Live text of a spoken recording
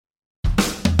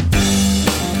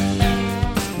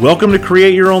Welcome to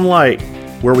Create Your Own Light,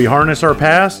 where we harness our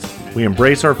past, we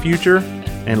embrace our future,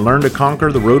 and learn to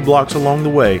conquer the roadblocks along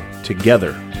the way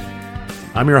together.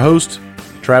 I'm your host,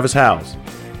 Travis Howes.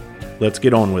 Let's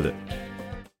get on with it.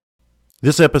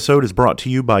 This episode is brought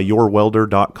to you by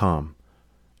YourWelder.com.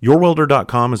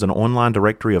 YourWelder.com is an online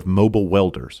directory of mobile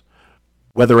welders.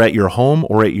 Whether at your home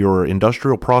or at your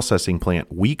industrial processing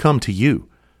plant, we come to you.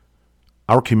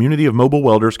 Our community of mobile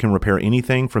welders can repair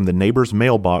anything from the neighbor's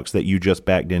mailbox that you just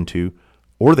backed into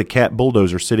or the cat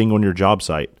bulldozer sitting on your job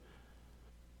site.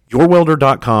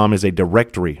 YourWelder.com is a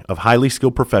directory of highly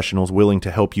skilled professionals willing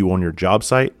to help you on your job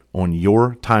site on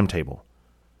your timetable.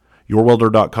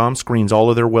 YourWelder.com screens all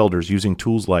of their welders using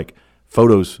tools like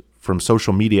photos from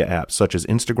social media apps such as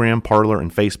Instagram, Parler,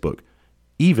 and Facebook,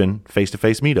 even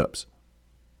face-to-face meetups.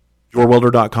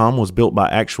 YourWelder.com was built by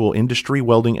actual industry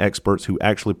welding experts who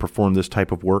actually perform this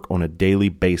type of work on a daily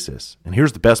basis. And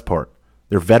here's the best part.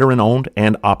 They're veteran-owned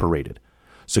and operated.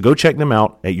 So go check them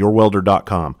out at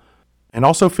YourWelder.com. And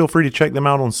also feel free to check them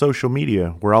out on social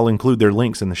media, where I'll include their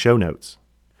links in the show notes.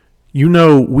 You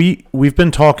know, we've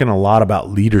been talking a lot about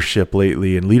leadership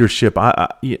lately, and leadership, I'm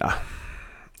going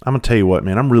to tell you what,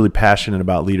 man, I'm really passionate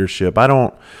about leadership.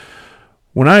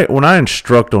 When I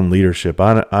instruct on leadership,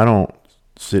 I don't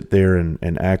sit there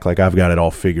and act like I've got it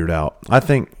all figured out. I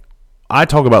think I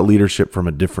talk about leadership from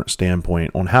a different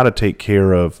standpoint on how to take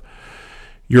care of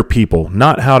your people,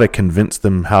 not how to convince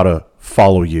them how to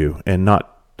follow you and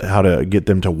not how to get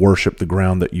them to worship the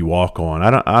ground that you walk on.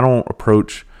 I don't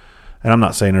approach, and I'm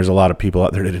not saying there's a lot of people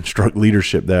out there that instruct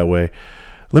leadership that way.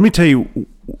 Let me tell you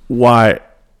why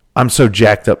I'm so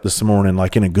jacked up this morning,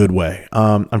 like in a good way.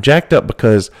 I'm jacked up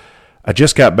because I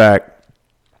just got back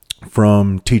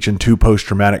from teaching 2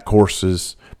 post-traumatic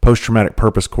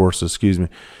purpose courses,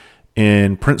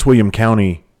 in Prince William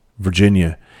County,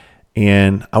 Virginia.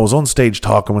 And I was on stage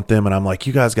talking with them, and I'm like,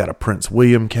 you guys got a Prince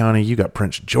William County, you got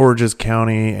Prince George's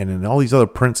County, and then all these other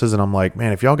princes. And I'm like,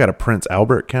 man, if y'all got a Prince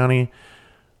Albert County,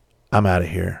 I'm out of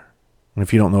here. And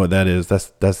if you don't know what that is, that's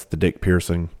the Dick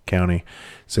Pearson County.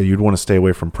 So you'd want to stay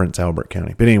away from Prince Albert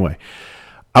County. But anyway,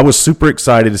 I was super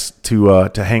excited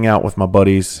to hang out with my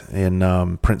buddies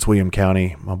in Prince William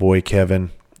County, my boy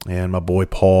Kevin and my boy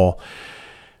Paul.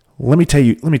 Let me tell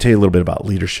you a little bit about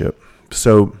leadership.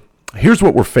 So here's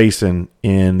what we're facing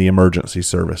in the emergency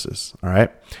services. All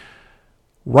right.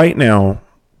 Right now,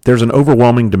 there's an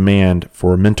overwhelming demand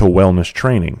for mental wellness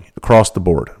training across the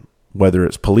board, whether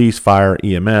it's police, fire,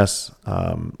 EMS,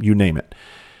 you name it.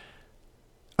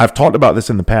 I've talked about this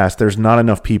in the past. There's not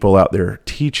enough people out there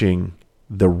teaching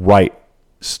the right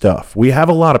stuff. We have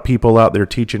a lot of people out there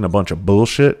teaching a bunch of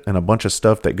bullshit and a bunch of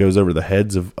stuff that goes over the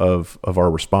heads of our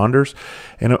responders.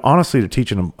 And honestly, they're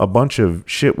teaching a bunch of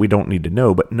shit we don't need to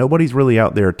know, but nobody's really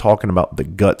out there talking about the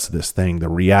guts of this thing, the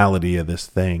reality of this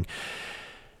thing.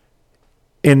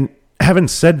 And having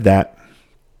said that,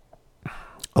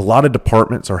 a lot of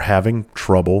departments are having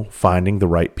trouble finding the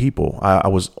right people.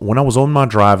 When I was on my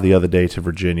drive the other day to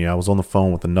Virginia, I was on the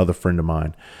phone with another friend of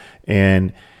mine,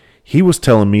 and he was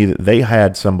telling me that they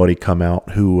had somebody come out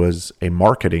who was a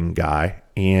marketing guy,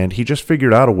 and he just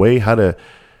figured out a way how to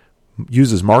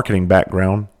use his marketing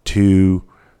background to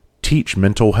teach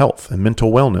mental health and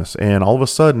mental wellness. And all of a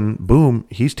sudden, boom,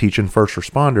 he's teaching first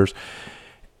responders.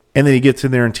 And then he gets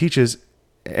in there and teaches,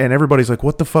 and everybody's like,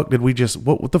 what the fuck did we just,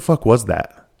 what the fuck was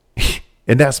that?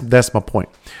 And that's my point.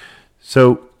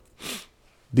 So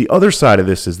the other side of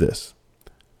this is this.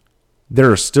 There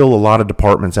are still a lot of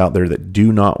departments out there that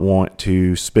do not want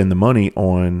to spend the money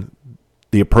on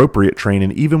the appropriate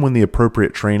training, even when the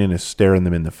appropriate training is staring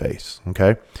them in the face,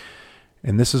 okay?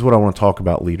 And this is what I want to talk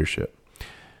about leadership.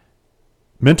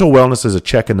 Mental wellness is a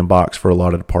check in the box for a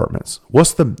lot of departments.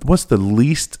 What's the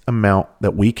least amount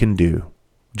that we can do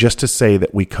just to say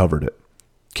that we covered it?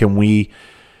 Can we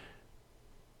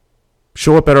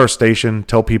show up at our station,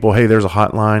 tell people, hey, there's a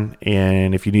hotline,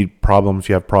 and if you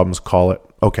have problems, call it.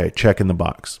 Okay, check in the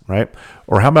box, right?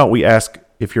 Or how about we ask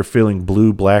if you're feeling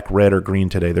blue, black, red, or green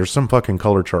today? There's some fucking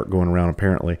color chart going around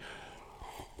apparently.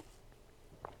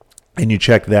 And you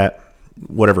check that,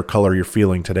 whatever color you're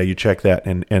feeling today, you check that,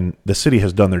 and the city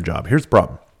has done their job. Here's the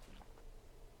problem.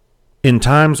 In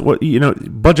times,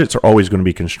 budgets are always going to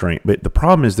be constrained, but the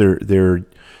problem is they're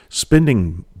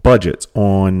spending budgets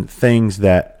on things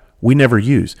that we never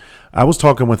use. I was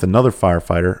talking with another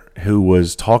firefighter who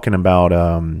was talking about,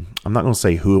 I'm not going to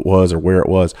say who it was or where it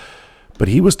was, but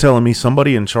he was telling me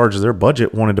somebody in charge of their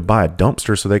budget wanted to buy a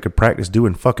dumpster so they could practice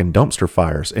doing fucking dumpster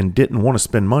fires and didn't want to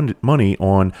spend money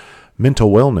on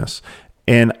mental wellness.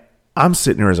 And I'm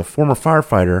sitting there as a former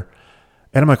firefighter,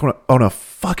 and I'm like, on a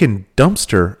fucking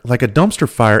dumpster, like a dumpster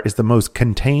fire is the most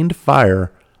contained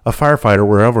fire a firefighter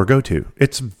wherever I go to.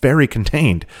 It's very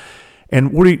contained.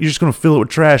 And what are you, you're just going to fill it with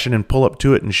trash and then pull up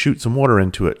to it and shoot some water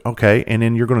into it. Okay. And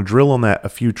then you're going to drill on that a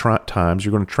few times.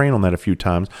 You're going to train on that a few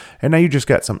times. And now you just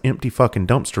got some empty fucking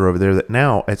dumpster over there that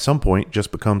now at some point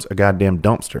just becomes a goddamn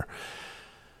dumpster.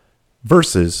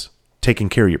 Versus taking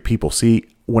care of your people. See,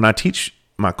 when I teach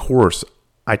my course,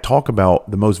 I talk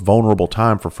about the most vulnerable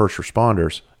time for first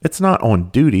responders. It's not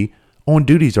on duty. On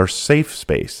duty is our safe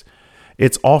space.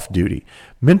 It's off duty.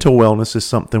 Mental wellness is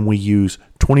something we use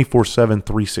 24/7,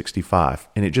 365.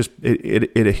 And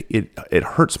it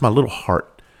hurts my little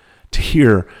heart to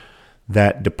hear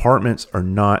that departments are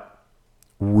not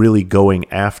really going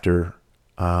after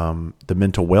the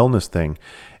mental wellness thing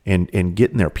and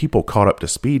getting their people caught up to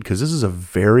speed, because this is a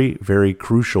very, very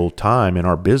crucial time in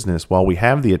our business. While we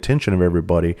have the attention of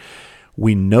everybody,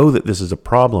 we know that this is a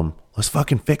problem. Let's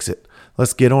fucking fix it.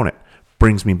 Let's get on it.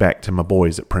 Brings me back to my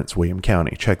boys at Prince William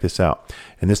County. Check this out.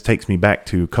 And this takes me back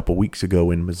to a couple weeks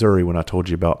ago in Missouri when I told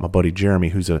you about my buddy Jeremy,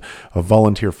 who's a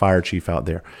volunteer fire chief out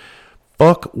there.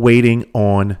 Fuck waiting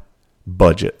on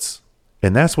budgets.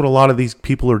 And that's what a lot of these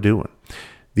people are doing.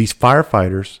 These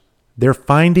firefighters, they're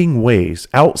finding ways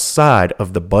outside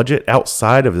of the budget,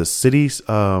 outside of the city's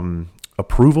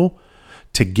approval,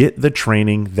 to get the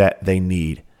training that they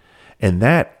need. And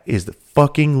that is the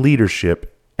fucking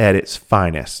leadership at its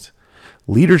finest.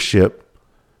 Leadership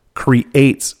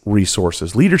creates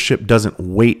resources. Leadership doesn't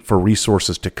wait for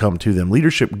resources to come to them.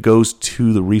 Leadership goes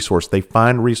to the resource. They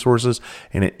find resources,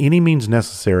 and at any means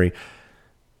necessary,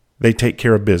 they take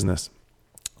care of business.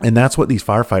 And that's what these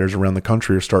firefighters around the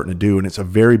country are starting to do. And it's a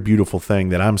very beautiful thing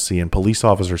that I'm seeing. Police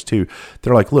officers too.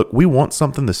 They're like, look, we want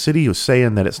something. The city is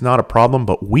saying that it's not a problem,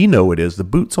 but we know it is. The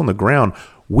boots on the ground.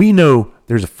 We know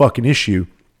there's a fucking issue.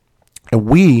 And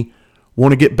we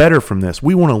want to get better from this.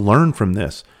 We want to learn from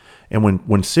this. And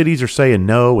when cities are saying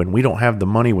no and we don't have the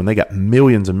money, when they got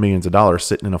millions and millions of dollars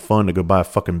sitting in a fund to go buy a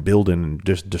fucking building and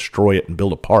just destroy it and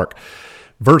build a park,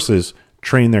 versus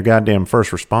train their goddamn first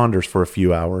responders for a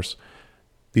few hours,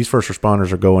 these first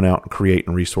responders are going out and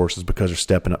creating resources because they're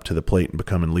stepping up to the plate and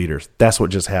becoming leaders. That's what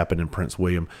just happened in Prince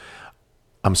William.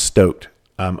 I'm stoked.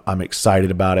 I'm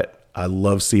excited about it. I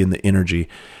love seeing the energy.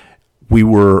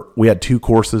 We had 2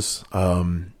 courses.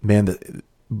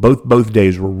 Both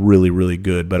days were really, really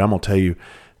good. But I'm gonna tell you,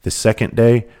 the second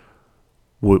day,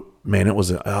 it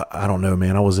was I don't know,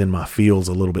 man. I was in my feels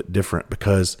a little bit different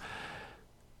because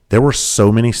there were so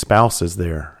many spouses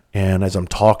there. And as I'm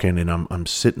talking and I'm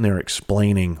sitting there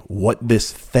explaining what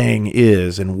this thing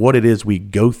is and what it is we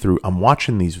go through, I'm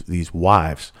watching these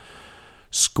wives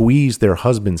squeeze their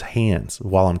husband's hands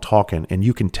while I'm talking, and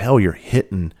you can tell you're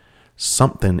hitting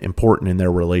something important in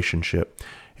their relationship.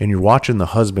 And you're watching the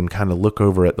husband kind of look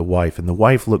over at the wife, and the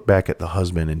wife look back at the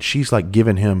husband, and she's like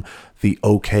giving him the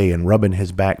okay and rubbing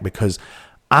his back, because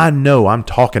I know I'm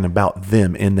talking about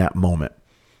them in that moment.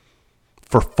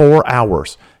 For 4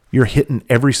 hours, you're hitting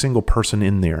every single person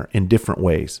in there in different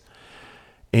ways.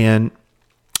 And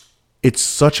it's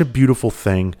such a beautiful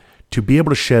thing to be able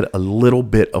to shed a little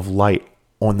bit of light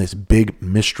on this big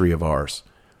mystery of ours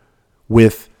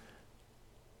with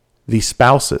the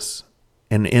spouses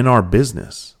and in our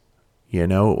business. You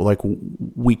know, like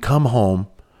we come home,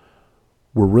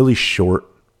 we're really short.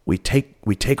 We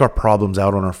take our problems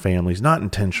out on our families, not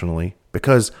intentionally,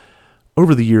 because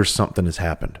over the years something has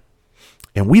happened.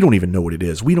 And we don't even know what it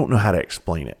is. We don't know how to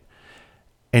explain it.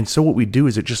 And so what we do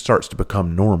is it just starts to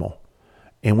become normal.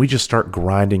 And we just start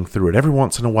grinding through it. Every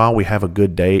once in a while we have a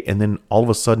good day. And then all of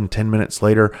a sudden, 10 minutes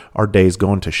later, our day's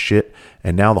going to shit.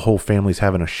 And now the whole family's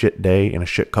having a shit day and a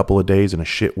shit couple of days and a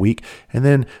shit week. And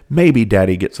then maybe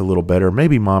daddy gets a little better.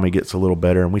 Maybe mommy gets a little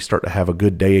better. And we start to have a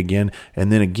good day again.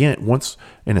 And then again, once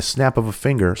in a snap of a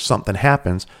finger, something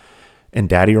happens. And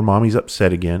daddy or mommy's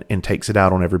upset again and takes it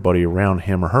out on everybody around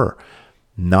him or her.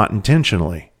 Not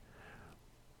intentionally.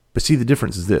 But see, the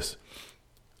difference is this.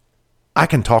 I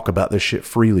can talk about this shit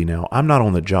freely now. I'm not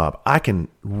on the job. I can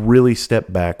really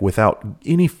step back without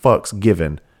any fucks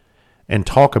given and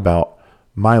talk about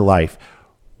my life,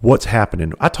 what's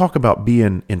happening. I talk about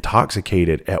being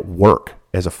intoxicated at work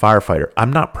as a firefighter.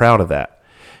 I'm not proud of that.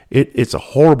 It's a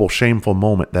horrible, shameful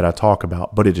moment that I talk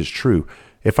about, but it is true.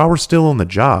 If I were still on the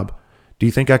job, do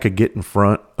you think I could get in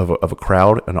front of a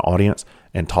crowd, an audience,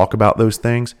 and talk about those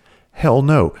things? Hell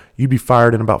no. You'd be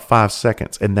fired in about 5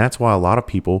 seconds. And that's why a lot of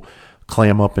people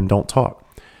clam up and don't talk.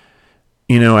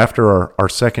 You know, after our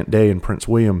second day in Prince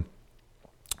William,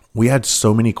 we had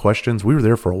so many questions. We were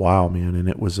there for a while, man, and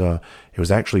it was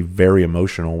actually very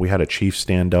emotional. We had a chief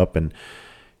stand up, and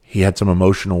he had some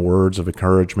emotional words of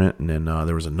encouragement. And then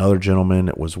there was another gentleman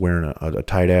that was wearing a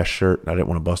tight-ass shirt. I didn't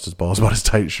want to bust his balls about his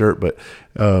tight shirt, but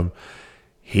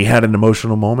he had an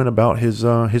emotional moment about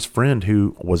his friend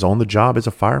who was on the job as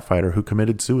a firefighter who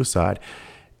committed suicide.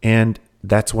 And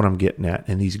that's what I'm getting at.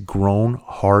 And these grown,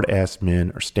 hard-ass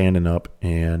men are standing up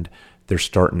and they're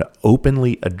starting to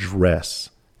openly address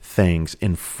things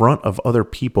in front of other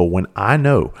people when I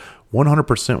know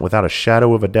 100% without a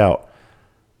shadow of a doubt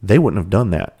they wouldn't have done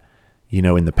that,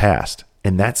 in the past.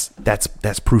 And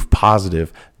that's proof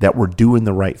positive that we're doing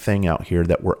the right thing out here,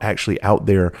 that we're actually out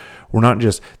there. We're not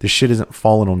just, this shit isn't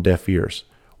falling on deaf ears.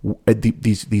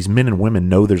 These men and women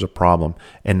know there's a problem.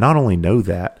 And not only know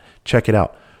that, check it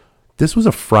out. This was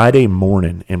a Friday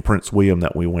morning in Prince William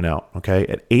that we went out, okay,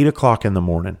 at 8 o'clock in the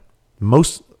morning.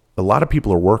 A lot of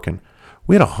people are working.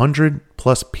 We had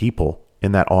 100+ people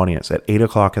in that audience at 8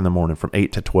 o'clock in the morning from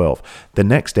 8 to 12. The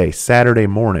next day, Saturday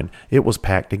morning, it was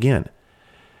packed again.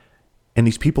 And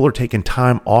these people are taking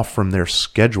time off from their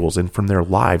schedules and from their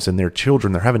lives and their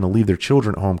children. They're having to leave their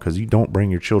children at home because you don't bring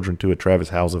your children to a Travis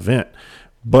Howes event.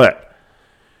 But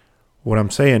what I'm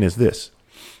saying is this.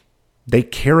 They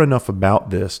care enough about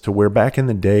this to where back in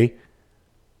the day,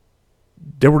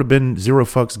 there would have been zero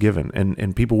fucks given.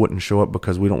 And people wouldn't show up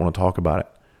because we don't want to talk about it.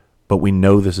 But we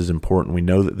know this is important. We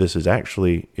know that this is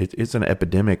actually, it's an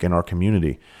epidemic in our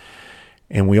community.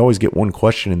 And we always get one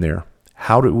question in there.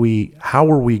 How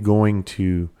are we going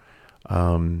to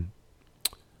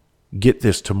get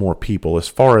this to more people as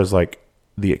far as like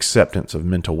the acceptance of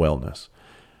mental wellness?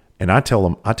 And I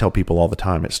tell people all the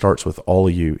time, it starts with all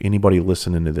of you. Anybody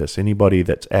listening to this, anybody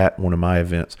that's at one of my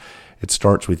events, it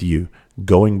starts with you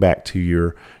going back to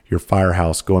your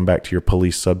firehouse, going back to your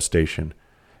police substation.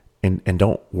 And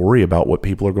don't worry about what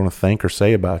people are going to think or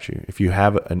say about you. If you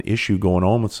have an issue going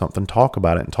on with something, talk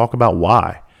about it and talk about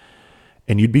why.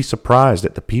 And you'd be surprised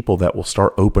at the people that will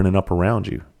start opening up around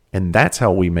you. And that's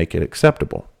how we make it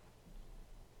acceptable.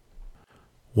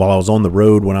 While I was on the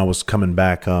road, when I was coming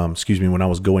back, when I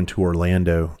was going to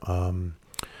Orlando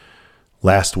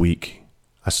last week,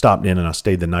 I stopped in and I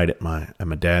stayed the night at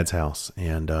my dad's house.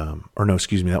 And that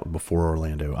was before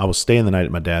Orlando. I was staying the night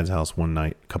at my dad's house one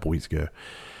night a couple weeks ago.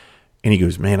 And he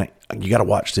goes, man, you got to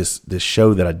watch this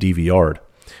show that I DVR'd.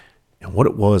 And what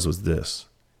it was this.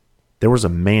 There was a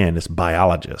man, this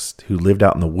biologist, who lived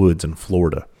out in the woods in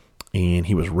Florida. And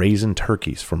he was raising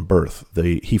turkeys from birth.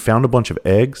 He found a bunch of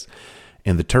eggs,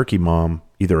 and the turkey mom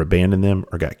either abandoned them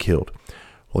or got killed.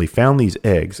 Well, he found these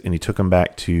eggs, and he took them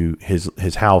back to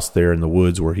his house there in the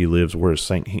woods where he lives,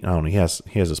 he has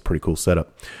this pretty cool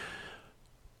setup.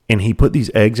 And he put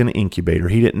these eggs in an incubator.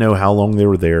 He didn't know how long they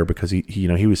were there because he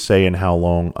was saying how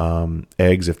long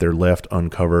eggs, if they're left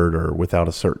uncovered or without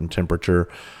a certain temperature,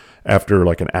 after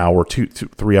like an hour,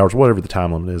 3 hours, whatever the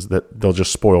time limit is, that they'll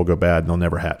just spoil, go bad, and they'll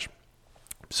never hatch.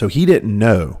 So he didn't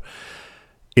know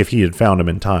if he had found them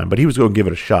in time, but he was going to give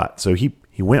it a shot. So he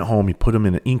went home, he put them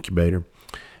in an incubator,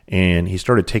 and he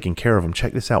started taking care of them.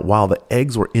 Check this out. While the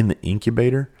eggs were in the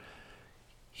incubator,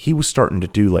 he was starting to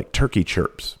do like turkey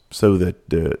chirps, so that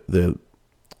the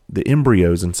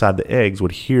embryos inside the eggs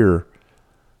would hear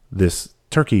this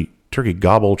turkey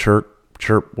gobble,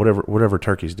 chirp, whatever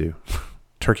turkeys do,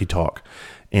 turkey talk.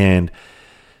 And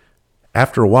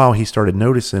after a while, he started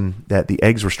noticing that the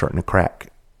eggs were starting to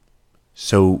crack.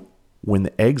 So when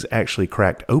the eggs actually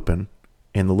cracked open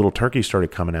and the little turkeys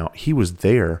started coming out, he was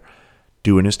there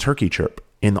doing his turkey chirp,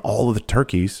 and all of the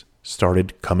turkeys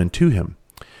started coming to him.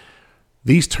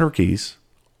 These turkeys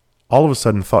all of a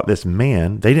sudden thought this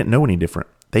man, they didn't know any different.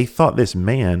 They thought this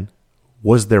man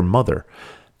was their mother.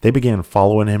 They began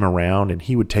following him around, and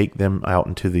he would take them out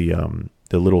into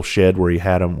the little shed where he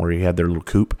had their little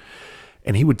coop.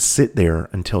 And he would sit there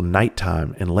until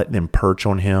nighttime and let them perch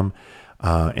on him.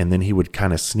 And then he would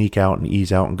kind of sneak out and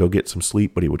ease out and go get some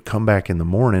sleep. But he would come back in the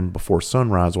morning before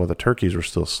sunrise while the turkeys were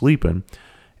still sleeping.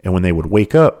 And when they would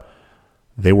wake up,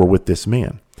 they were with this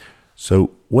man.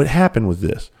 So what happened was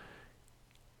this.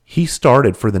 He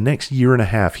started for the next year and a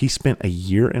half. He spent a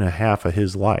year and a half of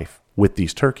his life with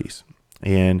these turkeys.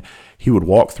 And he would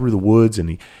walk through the woods,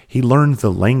 and he learned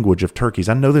the language of turkeys.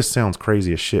 I know this sounds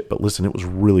crazy as shit, but listen, it was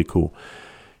really cool.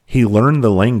 He learned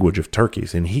the language of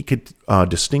turkeys, and he could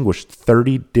distinguish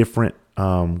 30 different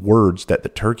words that the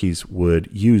turkeys would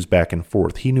use back and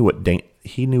forth. He knew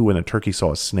when a turkey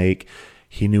saw a snake.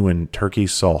 He knew when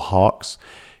turkeys saw hawks.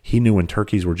 He knew when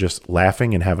turkeys were just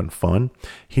laughing and having fun.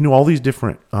 He knew all these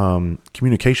different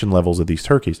communication levels of these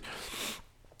turkeys.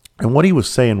 And what he was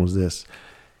saying was this.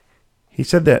 He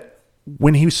said that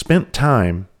when he spent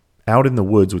time out in the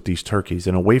woods with these turkeys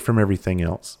and away from everything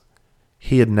else,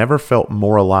 he had never felt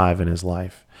more alive in his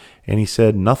life. And he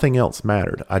said nothing else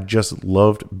mattered. I just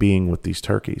loved being with these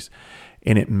turkeys.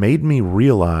 And it made me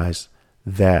realize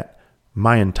that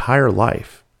my entire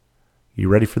life, you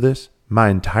ready for this? My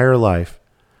entire life,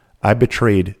 I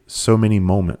betrayed so many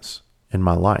moments in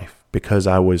my life because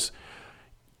I was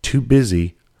too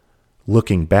busy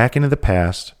looking back into the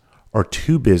past or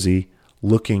too busy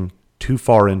looking too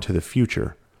far into the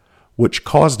future, which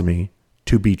caused me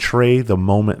to betray the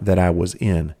moment that I was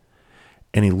in.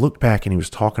 And he looked back and he was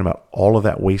talking about all of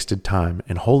that wasted time.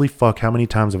 And holy fuck, how many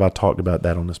times have I talked about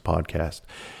that on this podcast?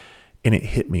 And it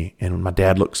hit me. And my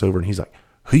dad looks over and he's like,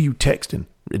 who you texting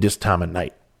at this time of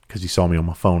night? Because he saw me on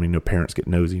my phone. You know, parents get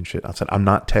nosy and shit. I said, I'm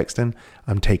not texting.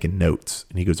 I'm taking notes.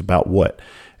 And he goes, about what?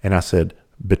 And I said,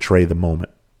 betray the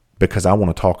moment, because I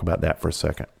want to talk about that for a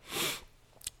second.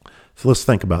 So let's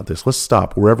think about this. Let's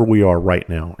stop wherever we are right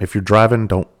now. If you're driving,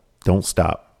 don't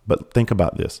stop. But think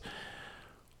about this.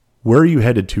 Where are you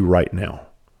headed to right now?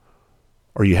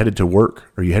 Are you headed to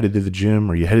work? Are you headed to the gym?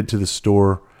 Are you headed to the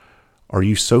store? Are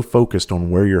you so focused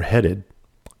on where you're headed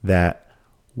that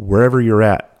wherever you're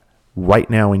at right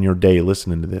now in your day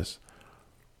listening to this,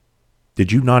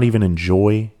 did you not even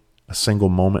enjoy a single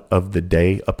moment of the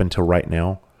day up until right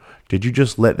now? Did you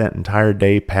just let that entire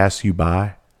day pass you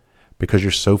by because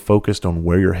you're so focused on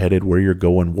where you're headed, where you're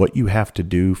going, what you have to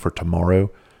do for tomorrow?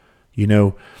 You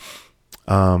know,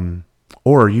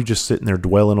 or are you just sitting there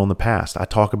dwelling on the past? I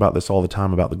talk about this all the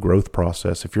time about the growth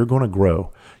process. If you're going to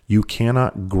grow, you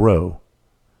cannot grow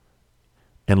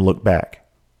and look back.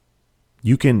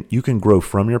 You can grow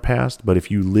from your past, but if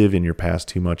you live in your past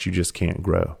too much, you just can't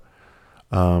grow.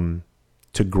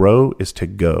 To grow is to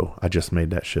go. I just made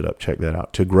that shit up. Check that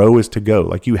out. To grow is to go.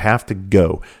 Like you have to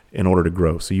go in order to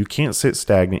grow. So you can't sit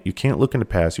stagnant. You can't look in the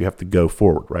past. You have to go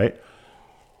forward, right?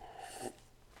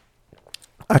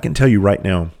 I can tell you right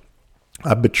now,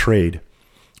 I've betrayed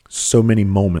so many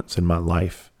moments in my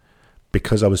life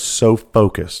because I was so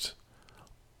focused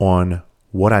on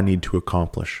what I need to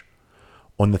accomplish,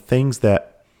 on the things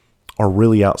that are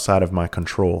really outside of my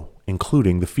control,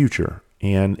 including the future.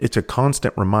 And it's a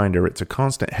constant reminder, it's a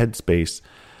constant headspace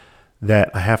that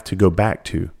I have to go back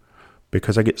to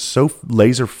because I get so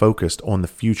laser focused on the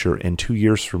future and 2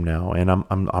 years from now. And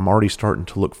I'm already starting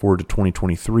to look forward to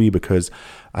 2023 because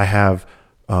I have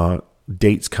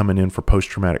dates coming in for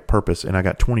post-traumatic purpose, and I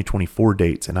got 2024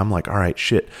 dates, and I'm like, all right,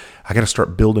 shit, I got to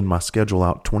start building my schedule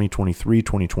out 2023,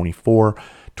 2024,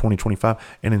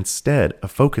 2025, and instead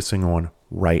of focusing on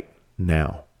right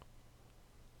now.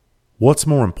 What's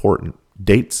more important?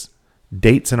 Dates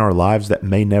in our lives that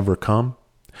may never come,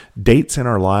 dates in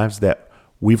our lives that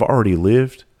we've already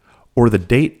lived, or the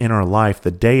date in our life,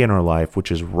 the day in our life,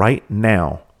 which is right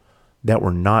now, that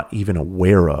we're not even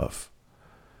aware of.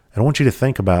 I want you to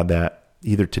think about that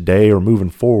either today or moving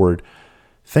forward.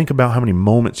 Think about how many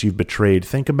moments you've betrayed.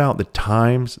 Think about the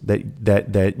times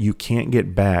that you can't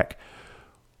get back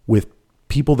with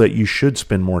people that you should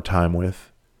spend more time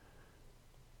with,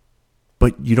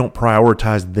 but you don't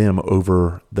prioritize them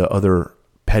over the other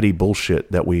petty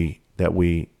bullshit that we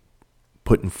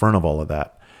put in front of all of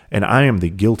that. And I am the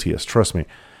guiltiest, trust me.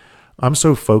 I'm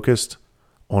so focused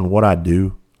on what I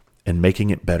do and making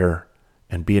it better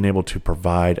and being able to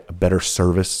provide a better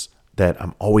service that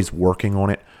I'm always working on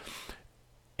it.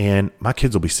 And my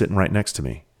kids will be sitting right next to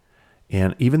me.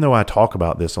 And even though I talk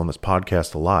about this on this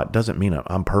podcast a lot, doesn't mean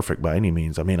I'm perfect by any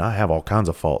means. I mean, I have all kinds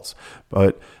of faults,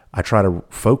 but I try to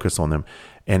focus on them.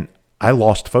 And I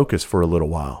lost focus for a little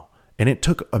while. And it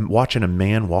took watching a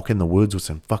man walk in the woods with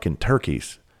some fucking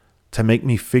turkeys to make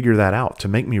me figure that out, to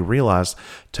make me realize,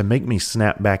 to make me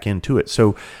snap back into it.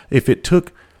 So if it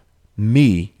took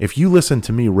me, if you listen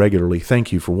to me regularly,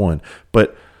 thank you for one.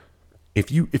 But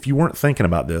if you weren't thinking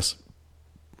about this,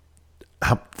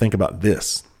 think about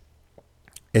this.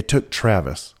 It took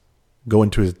Travis going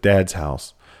to his dad's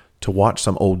house to watch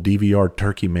some old DVR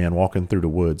turkey man walking through the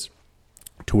woods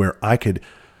to where I could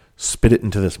spit it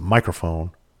into this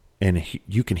microphone and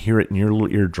you can hear it in your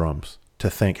little eardrums to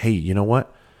think, hey, you know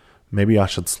what? Maybe I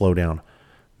should slow down.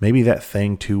 Maybe that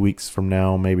thing 2 weeks from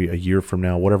now, maybe a year from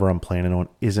now, whatever I'm planning on,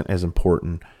 isn't as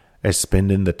important as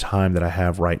spending the time that I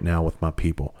have right now with my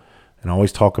people. And I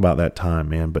always talk about that time,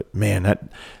 man. But man,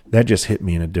 that just hit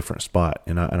me in a different spot.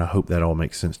 And I hope that all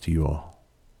makes sense to you all.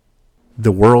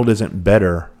 The world isn't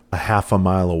better a half a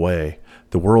mile away.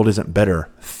 The world isn't better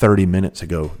 30 minutes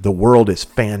ago. The world is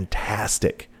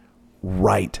fantastic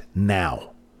right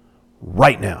now.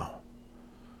 Right now.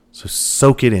 So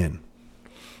soak it in.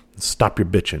 Stop your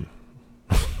bitching.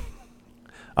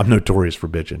 I'm notorious for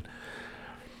bitching.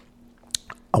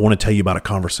 I want to tell you about a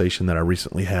conversation that I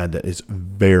recently had that is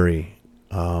very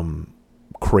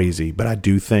crazy, but I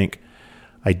do think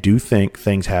I do think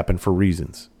things happen for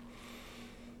reasons.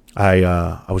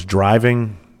 I was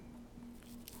driving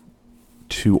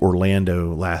to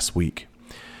Orlando last week,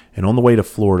 and on the way to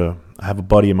Florida, I have a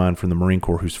buddy of mine from the Marine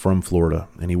Corps who's from Florida,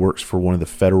 and he works for one of the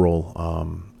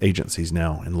federal agencies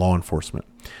now in law enforcement.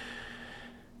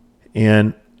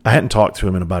 And I hadn't talked to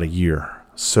him in about a year,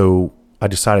 so I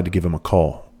decided to give him a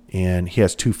call. And he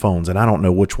has 2 phones, and I don't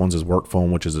know which one's his work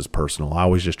phone, which is his personal. I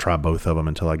always just try both of them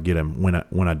until I get him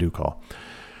when I do call.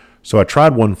 So I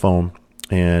tried one phone,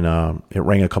 and it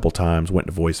rang a couple times, went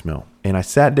to voicemail. And I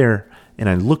sat there, and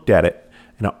I looked at it,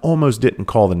 and I almost didn't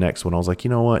call the next one. I was like, you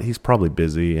know what? He's probably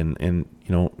busy, and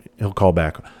he'll call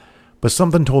back. But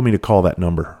something told me to call that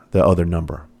number, the other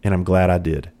number, and I'm glad I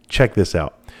did. Check this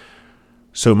out.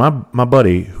 So my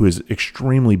buddy, who is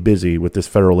extremely busy with this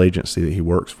federal agency that he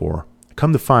works for,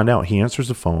 come to find out, he answers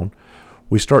the phone.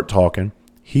 We start talking.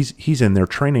 He's in their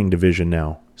training division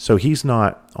now. So he's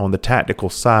not on the tactical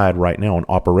side right now on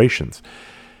operations.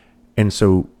 And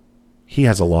so he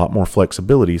has a lot more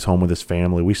flexibility. He's home with his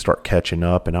family. We start catching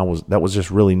up, and that was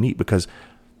just really neat because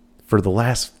for the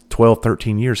last 12,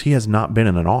 13 years, he has not been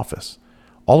in an office.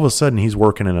 All of a sudden, he's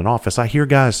working in an office. I hear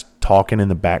guys talking in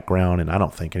the background, and I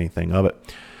don't think anything of it.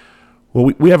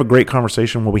 Well, we have a great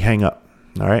conversation when we hang up.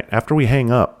 All right. After we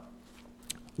hang up,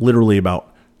 literally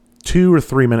about 2 or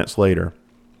 3 minutes later,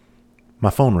 my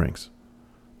phone rings,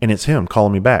 and it's him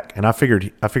calling me back. And I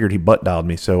figured he butt dialed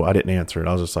me, so I didn't answer it.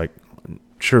 I was just like,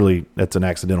 surely that's an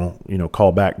accidental,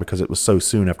 call back because it was so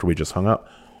soon after we just hung up.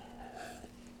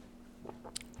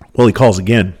 Well, he calls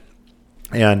again,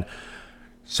 and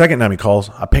second time he calls,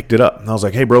 I picked it up, and I was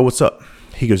like, hey, bro, what's up?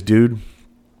 He goes, dude,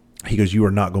 you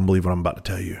are not going to believe what I'm about to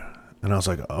tell you. And I was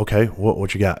like, okay,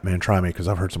 what you got, man? Try me, because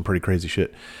I've heard some pretty crazy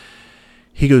shit.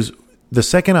 He goes, the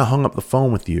second I hung up the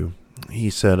phone with you, he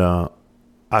said,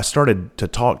 I started to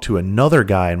talk to another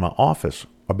guy in my office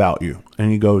about you.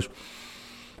 And he goes,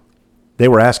 they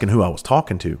were asking who I was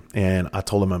talking to. And I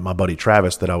told him my buddy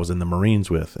Travis that I was in the Marines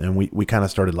with. And we kind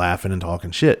of started laughing and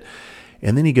talking shit.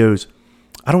 And then he goes,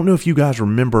 I don't know if you guys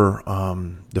remember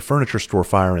the furniture store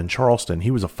fire in Charleston.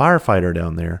 He was a firefighter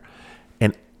down there.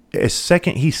 And as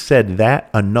second he said that,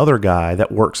 another guy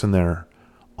that works in their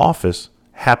office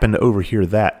happened to overhear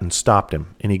that and stopped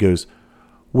him. And he goes,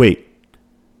 wait,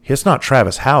 it's not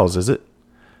Travis Howes, is it?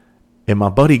 And my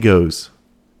buddy goes,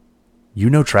 you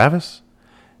know Travis?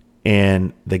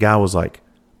 And the guy was like,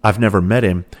 I've never met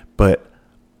him, but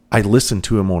I listened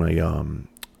to him on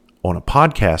a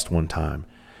podcast one time.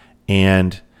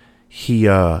 And he,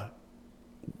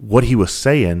 what he was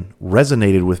saying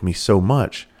resonated with me so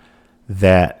much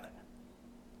that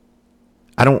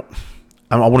I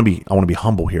want to be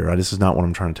humble here. This is not what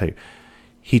I'm trying to tell you.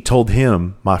 He told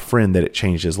him, my friend, that it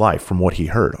changed his life from what he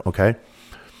heard. Okay.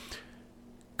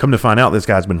 Come to find out, this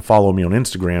guy's been following me on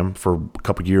Instagram for a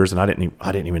couple of years, and I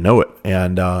didn't even know it.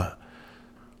 And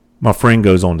my friend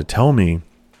goes on to tell me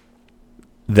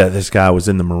that this guy was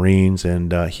in the Marines,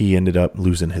 and he ended up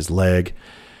losing his leg,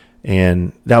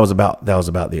 and that was about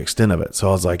the extent of it. So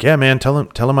I was like, yeah, man, tell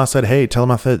him I said, hey, tell him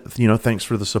I said, thanks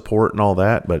for the support and all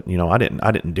that. But I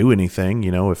didn't do anything.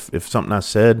 If something I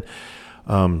said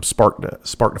sparked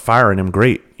a fire in him,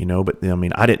 great. But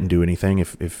I didn't do anything.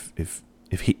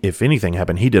 If anything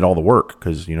happened, he did all the work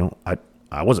because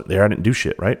I wasn't there. I didn't do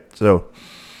shit, right? So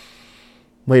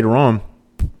later on,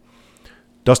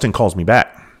 Dustin calls me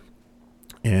back.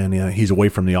 And he's away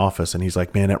from the office, and he's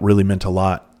like, man, that really meant a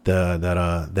lot.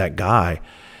 That guy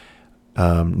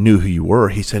knew who you were.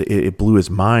 He said it blew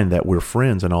his mind that we're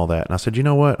friends and all that. And I said, you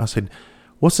know what? I said,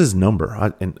 what's his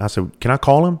number? I said, can I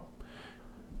call him?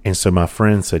 And so my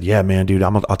friend said, yeah, man, dude,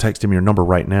 I'll text him your number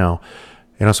right now.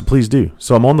 And I said, please do.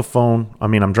 So I'm on the phone.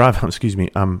 I'm driving,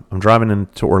 I'm driving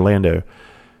into Orlando,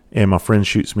 and my friend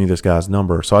shoots me this guy's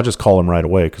number. So I just call him right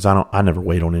away because I never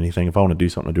wait on anything. If I want to do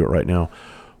something, I do it right now.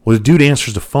 Well, the dude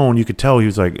answers the phone. You could tell he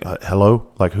was like,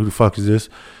 hello? Like, who the fuck is this?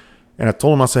 And I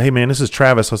told him, I said, hey, man, this is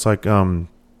Travis. I was like,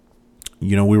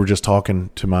 we were just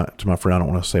talking to my friend. I don't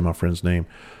want to say my friend's name.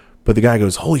 But the guy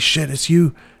goes, holy shit, it's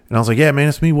you. And I was like, yeah, man,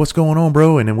 it's me. What's going on,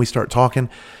 bro? And then we start talking.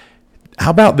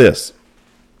 How about this?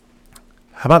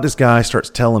 How about this guy starts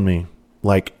telling me,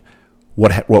 like,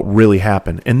 what really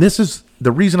happened? And this is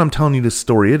the reason I'm telling you this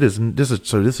story. This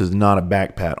is not a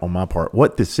back pat on my part.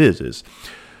 What this is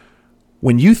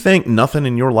when you think nothing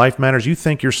in your life matters, you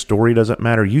think your story doesn't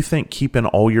matter, you think keeping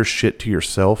all your shit to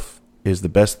yourself is the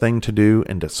best thing to do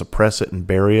and to suppress it and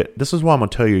bury it, this is why I'm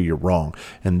going to tell you you're wrong.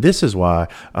 And this is why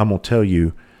I'm going to tell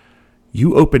you,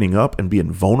 you opening up and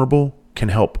being vulnerable can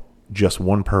help just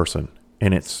one person,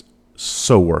 and it's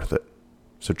so worth it.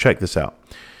 So check this out.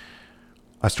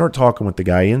 I start talking with the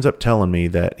guy. He ends up telling me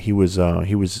that he was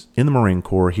in the Marine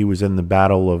Corps. He was in the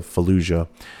Battle of Fallujah.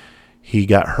 He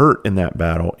got hurt in that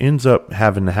battle, ends up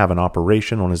having to have an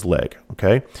operation on his leg,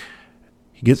 okay?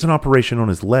 He gets an operation on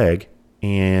his leg,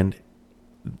 and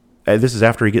this is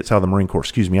after he gets out of the Marine Corps.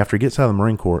 After he gets out of the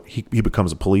Marine Corps, he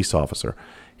becomes a police officer.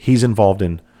 He's involved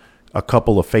in a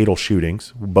couple of fatal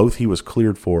shootings. Both he was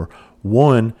cleared for.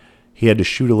 One, he had to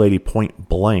shoot a lady point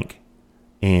blank,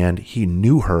 and he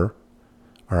knew her,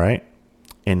 all right?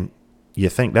 And you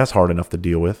think that's hard enough to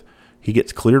deal with. He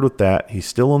gets cleared with that. He's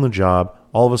still on the job.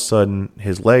 All of a sudden,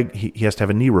 his leg, he has to have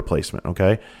a knee replacement,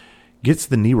 okay? Gets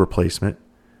the knee replacement,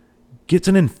 gets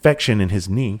an infection in his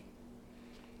knee,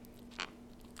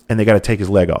 and they got to take his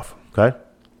leg off, okay?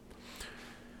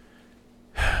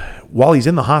 While he's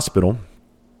in the hospital,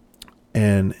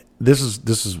 and this is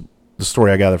the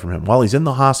story I gathered from him. While he's in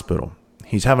the hospital,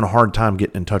 he's having a hard time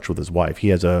getting in touch with his wife. He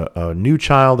has a new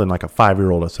child and like a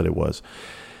 5-year-old, I said it was.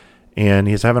 And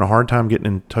he's having a hard time getting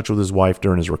in touch with his wife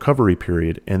during his recovery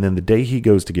period. And then the day he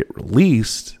goes to get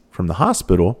released from the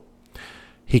hospital,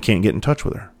 he can't get in touch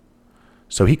with her.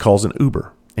 So he calls an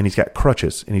Uber, and he's got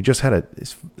crutches, and he just had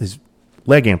his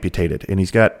leg amputated, and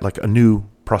he's got like a new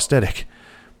prosthetic,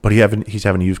 but he's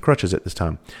having to use crutches at this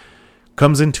time.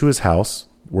 Comes into his house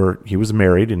where he was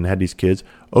married and had these kids,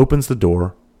 opens the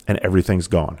door, and everything's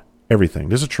gone. Everything.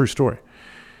 This is a true story.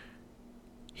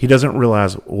 He doesn't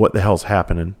realize what the hell's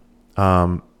happening.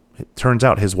 It turns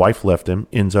out his wife left him,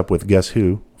 ends up with guess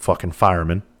who? Fucking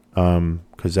firemen.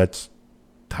 Because that's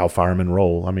how firemen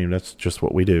roll. I mean, that's just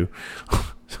what we do.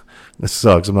 This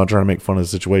sucks. I'm not trying to make fun of the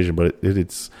situation, but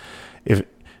it's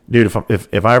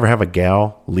if I ever have a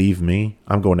gal leave me,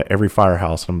 I'm going to every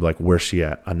firehouse and I'm like, where's she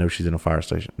at? I know she's in a fire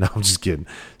station. No, I'm just kidding.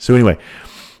 So anyway,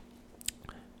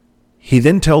 he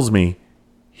then tells me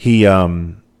he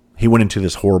went into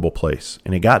this horrible place,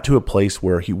 and he got to a place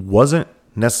where he wasn't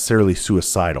necessarily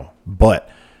suicidal, but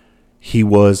he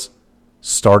was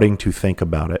starting to think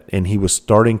about it, and he was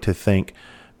starting to think,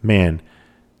 man,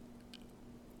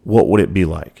 what would it be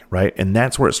like, right? And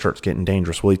that's where it starts getting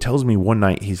dangerous. Well, he tells me one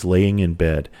night he's laying in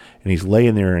bed, and he's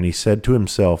laying there, and he said to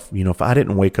himself, you know, if I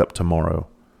didn't wake up tomorrow,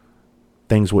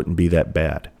 things wouldn't be that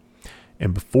bad.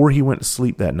 And before he went to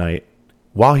sleep that night,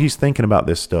 while he's thinking about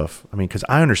this stuff, I mean, because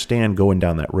I understand going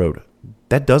down that road,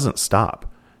 that doesn't stop.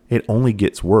 It only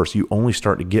gets worse. You only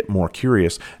start to get more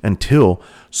curious until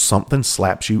something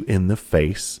slaps you in the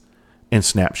face and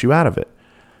snaps you out of it.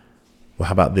 Well,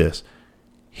 how about this?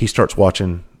 He starts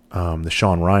watching the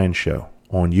Sean Ryan show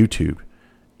on YouTube.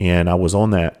 And I was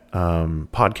on that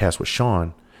podcast with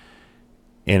Sean.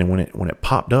 And when it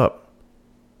popped up,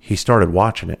 he started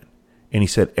watching it. And he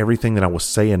said everything that I was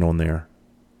saying on there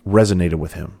resonated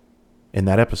with him in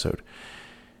that episode.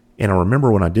 And I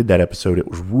remember when I did that episode, it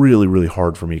was really, really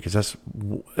hard for me because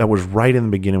that was right in the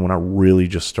beginning when I really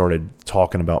just started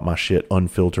talking about my shit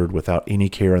unfiltered without any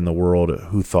care in the world of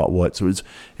who thought what. So it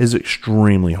was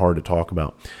extremely hard to talk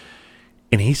about.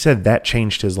 And he said that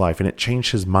changed his life, and it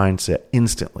changed his mindset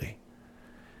instantly.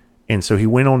 And so he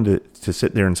went on to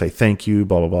sit there and say, thank you,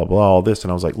 blah, blah, blah, blah, all this.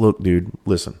 And I was like, look, dude,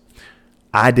 listen,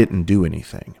 I didn't do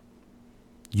anything.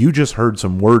 You just heard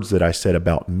some words that I said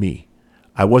about me.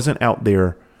 I wasn't out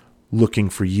there looking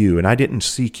for you, and I didn't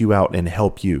seek you out and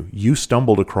help you. You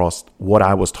stumbled across what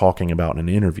I was talking about in an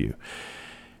interview.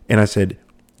 And I said,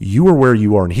 you are where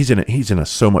you are, and he's in a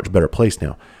so much better place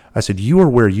now. I said, you are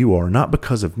where you are, not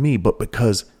because of me, but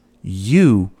because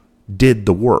you did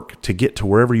the work to get to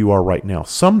wherever you are right now.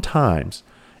 Sometimes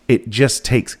it just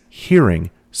takes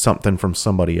hearing something from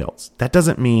somebody else. That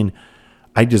doesn't mean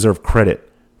I deserve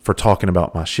credit for talking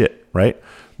about my shit, right?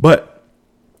 But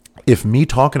if me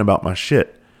talking about my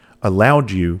shit allowed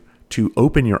you to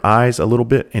open your eyes a little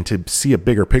bit and to see a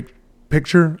bigger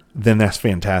picture, then that's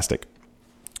fantastic.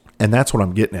 And that's what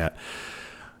I'm getting at.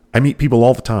 I meet people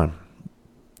all the time.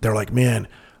 They're like, man,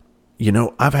 you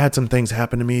know, I've had some things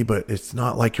happen to me, but it's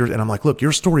not like yours. And I'm like, look,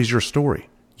 your story's your story.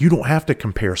 You don't have to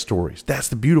compare stories. That's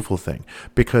the beautiful thing,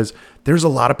 because there's a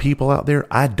lot of people out there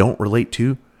I don't relate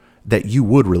to that you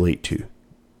would relate to.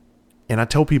 And I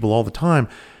tell people all the time,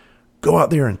 go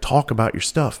out there and talk about your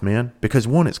stuff, man, because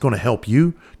one, it's going to help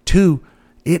you. Two,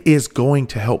 it is going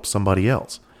to help somebody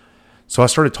else. So I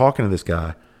started talking to this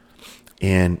guy,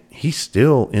 and he's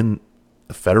still in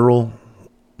a federal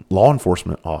law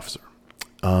enforcement officer,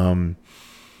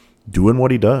 doing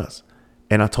what he does.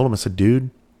 And I told him, I said, dude,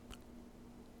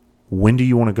 when do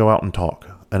you want to go out and talk?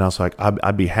 And I was like,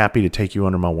 I'd be happy to take you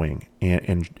under my wing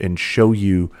and show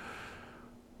you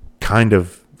kind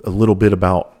of a little bit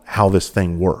about how this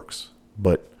thing works.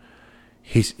 But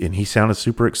he sounded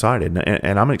super excited,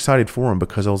 and I'm excited for him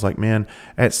because I was like, man,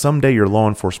 at someday your law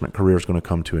enforcement career is going to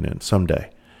come to an end someday.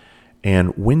 And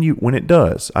when it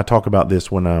does, I talk about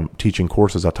this when I'm teaching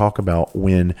courses. I talk about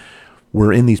when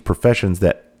we're in these professions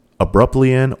that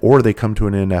abruptly end, or they come to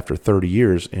an end after 30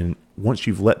 years. And once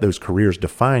you've let those careers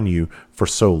define you for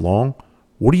so long,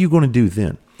 what are you going to do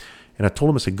then? And I told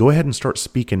him, I said, go ahead and start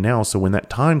speaking now. So when that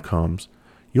time comes,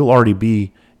 you'll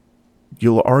already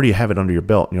have it under your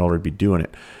belt and you'll already be doing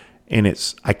it.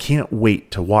 And I can't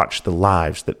wait to watch the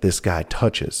lives that this guy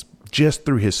touches just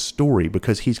through his story,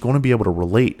 because he's going to be able to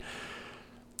relate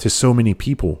to so many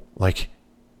people. Like,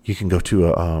 you can go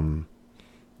to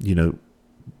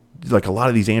like a lot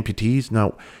of these amputees.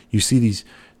 Now you see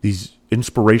these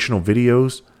inspirational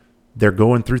videos. They're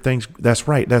going through things. That's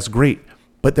right. That's great.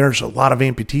 But there's a lot of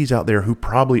amputees out there who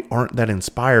probably aren't that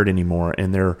inspired anymore,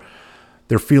 and they're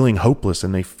feeling hopeless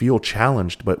and they feel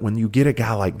challenged. But when you get a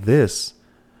guy like this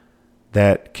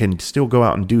that can still go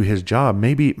out and do his job,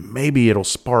 maybe it'll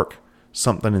spark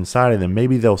something inside of them.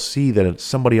 Maybe they'll see that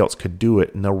somebody else could do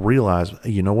it, and they'll realize,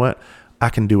 you know what, I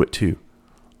can do it too.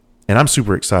 And I'm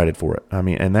super excited for it. I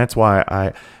mean, and that's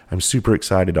why I'm super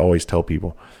excited to always tell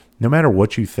people, no matter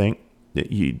what you think,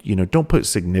 you know, don't put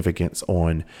significance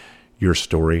on your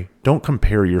story. Don't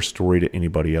compare your story to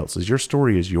anybody else's. Your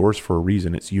story is yours for a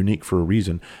reason. It's unique for a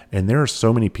reason. And there are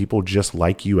so many people just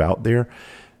like you out there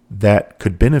that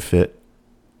could benefit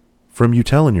from you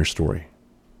telling your story.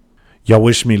 Y'all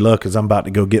wish me luck, because I'm about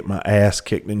to go get my ass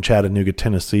kicked in Chattanooga,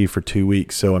 Tennessee for 2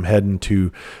 weeks. So I'm heading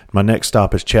to, my next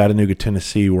stop is Chattanooga,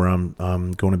 Tennessee, where I'm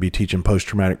going to be teaching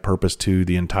post-traumatic purpose to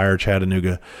the entire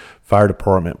Chattanooga Fire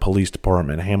Department, Police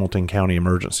Department, Hamilton County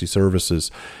Emergency Services,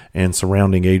 and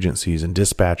surrounding agencies and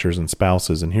dispatchers and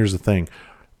spouses. And here's the thing.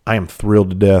 I am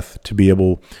thrilled to death to be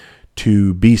able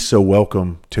to be so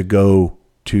welcome to go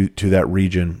to that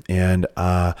region. And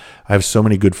I have so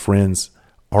many good friends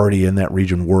already in that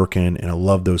region working, and I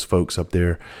love those folks up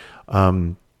there.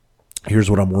 Here's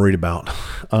what I'm worried about.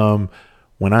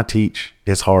 When I teach,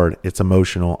 it's hard. It's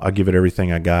emotional. I give it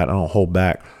everything I got. I don't hold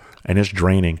back, and it's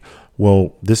draining.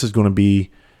 Well, this is going to be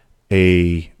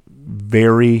a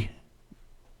very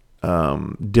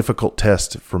difficult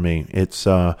test for me. It's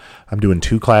I'm doing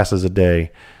 2 classes a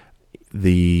day,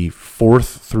 the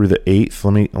 4th through the 8th.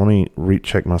 Let me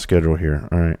recheck my schedule here.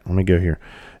 All right, let me go here.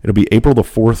 It'll be April the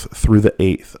 4th through the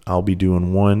 8th. I'll be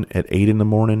doing one at 8 in the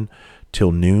morning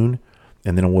till noon,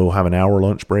 and then we'll have an hour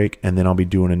lunch break, and then I'll be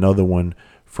doing another one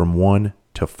from 1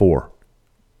 to 4,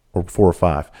 or 4 or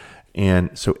 5.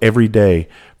 And so every day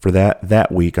for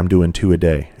that week, I'm doing 2 a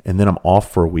day, and then I'm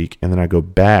off for a week, and then I go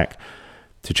back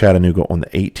to Chattanooga on the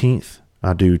 18th.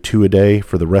 I do 2 a day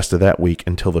for the rest of that week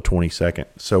until the 22nd.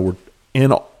 So we're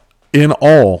in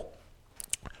all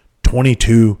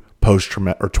 22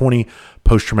 post-traumatic, or 20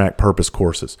 post-traumatic purpose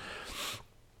courses.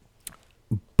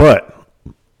 But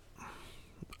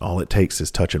all it takes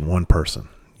is touching one person.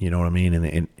 You know what I mean?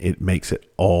 And it makes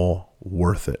it all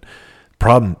worth it.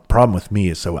 Problem with me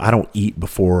is, so I don't eat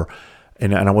before,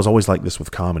 and I was always like this with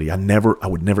comedy. I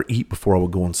would never eat before I would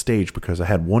go on stage, because I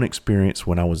had one experience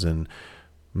when I was in,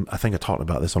 I think I talked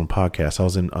about this on a podcast. I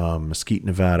was in Mesquite,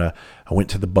 Nevada. I went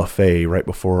to the buffet right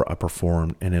before I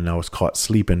performed, and then I was caught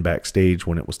sleeping backstage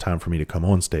when it was time for me to come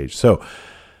on stage. So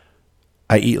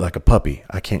I eat like a puppy.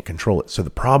 I can't control it. So the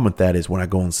problem with that is, when I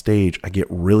go on stage, I get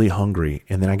really hungry,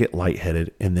 and then I get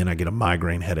lightheaded, and then I get a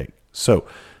migraine headache. So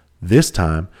this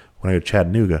time, when I go to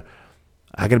Chattanooga,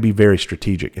 I got to be very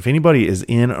strategic. If anybody is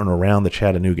in and around the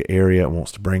Chattanooga area and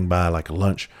wants to bring by like a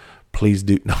lunch, please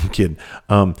do. No, I'm kidding.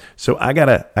 So I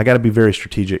gotta be very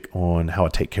strategic on how I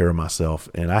take care of myself,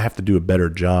 and I have to do a better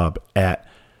job at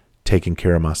taking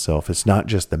care of myself. It's not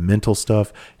just the mental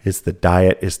stuff. It's the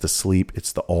diet. It's the sleep.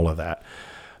 It's all of that.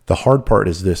 The hard part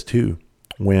is this too.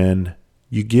 When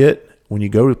you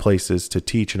go to places to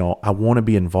teach and all, I want to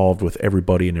be involved with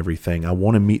everybody and everything. I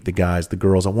want to meet the guys, the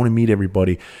girls. I want to meet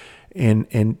everybody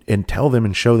and tell them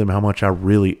and show them how much I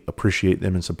really appreciate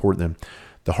them and support them.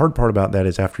 The hard part about that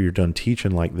is, after you're done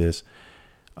teaching like this,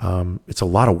 it's a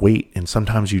lot of weight, and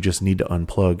sometimes you just need to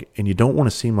unplug, and you don't want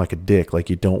to seem like a dick, like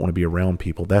you don't want to be around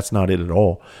people. That's not it at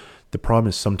all. The problem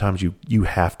is, sometimes you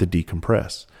have to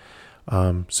decompress,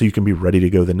 so you can be ready to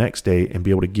go the next day and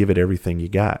be able to give it everything you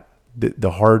got.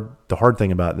 The hard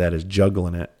thing about that is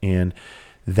juggling it, and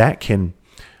that can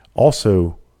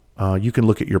also, you can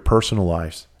look at your personal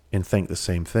lives and think the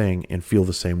same thing and feel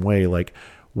the same way. Like,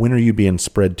 when are you being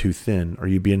spread too thin? Are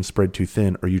you being spread too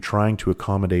thin? Are you trying to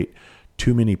accommodate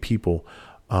too many people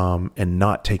and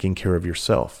not taking care of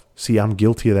yourself? See, I'm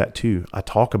guilty of that too. I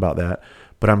talk about that,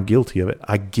 but I'm guilty of it.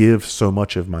 I give so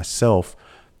much of myself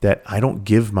that I don't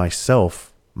give myself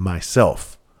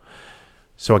myself.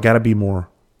 So I got to be more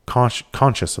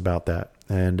conscious about that.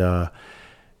 And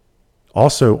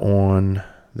also on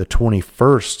the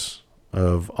 21st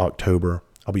of October,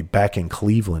 I'll be back in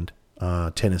Cleveland,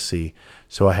 Tennessee.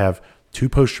 So I have 2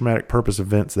 post-traumatic purpose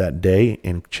events that day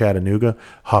in Chattanooga.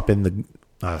 Hop in the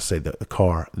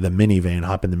minivan,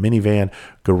 hop in the minivan,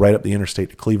 go right up the interstate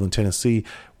to Cleveland, Tennessee.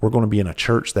 We're going to be in a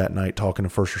church that night talking to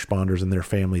first responders and their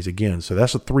families again. So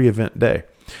that's a 3-event day.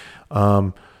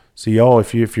 So y'all,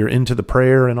 if you're into the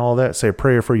prayer and all that, say a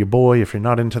prayer for your boy. If you're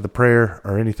not into the prayer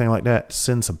or anything like that,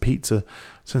 send some pizza,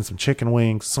 send some chicken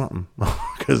wings, something,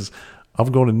 because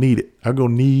I'm going to need it. I'm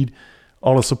going to need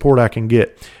all the support I can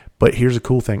get. But here's a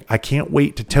cool thing. I can't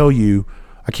wait to tell you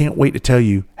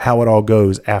how it all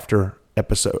goes after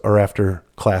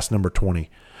class number 20.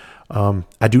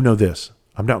 I do know this.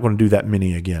 I'm not going to do that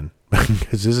many again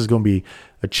because this is going to be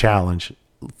a challenge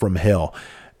from hell.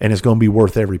 And it's going to be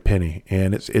worth every penny.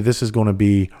 And this is going to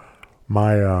be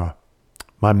my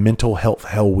mental health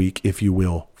hell week, if you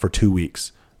will, for 2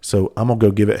 weeks. So I'm going to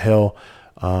go give it hell.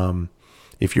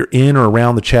 If you're in or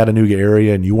around the Chattanooga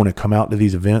area and you want to come out to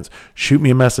these events, shoot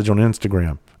me a message on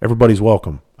Instagram. Everybody's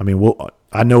welcome. I mean,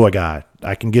 I know a guy.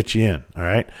 I can get you in. All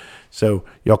right. So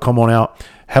y'all come on out.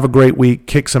 Have a great week.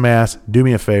 Kick some ass. Do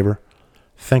me a favor.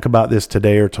 Think about this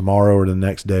today or tomorrow or the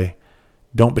next day.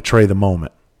 Don't betray the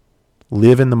moment.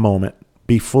 Live in the moment.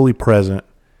 Be fully present.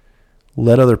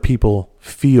 Let other people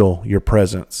feel your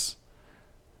presence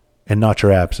and not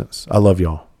your absence. I love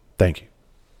y'all. Thank you.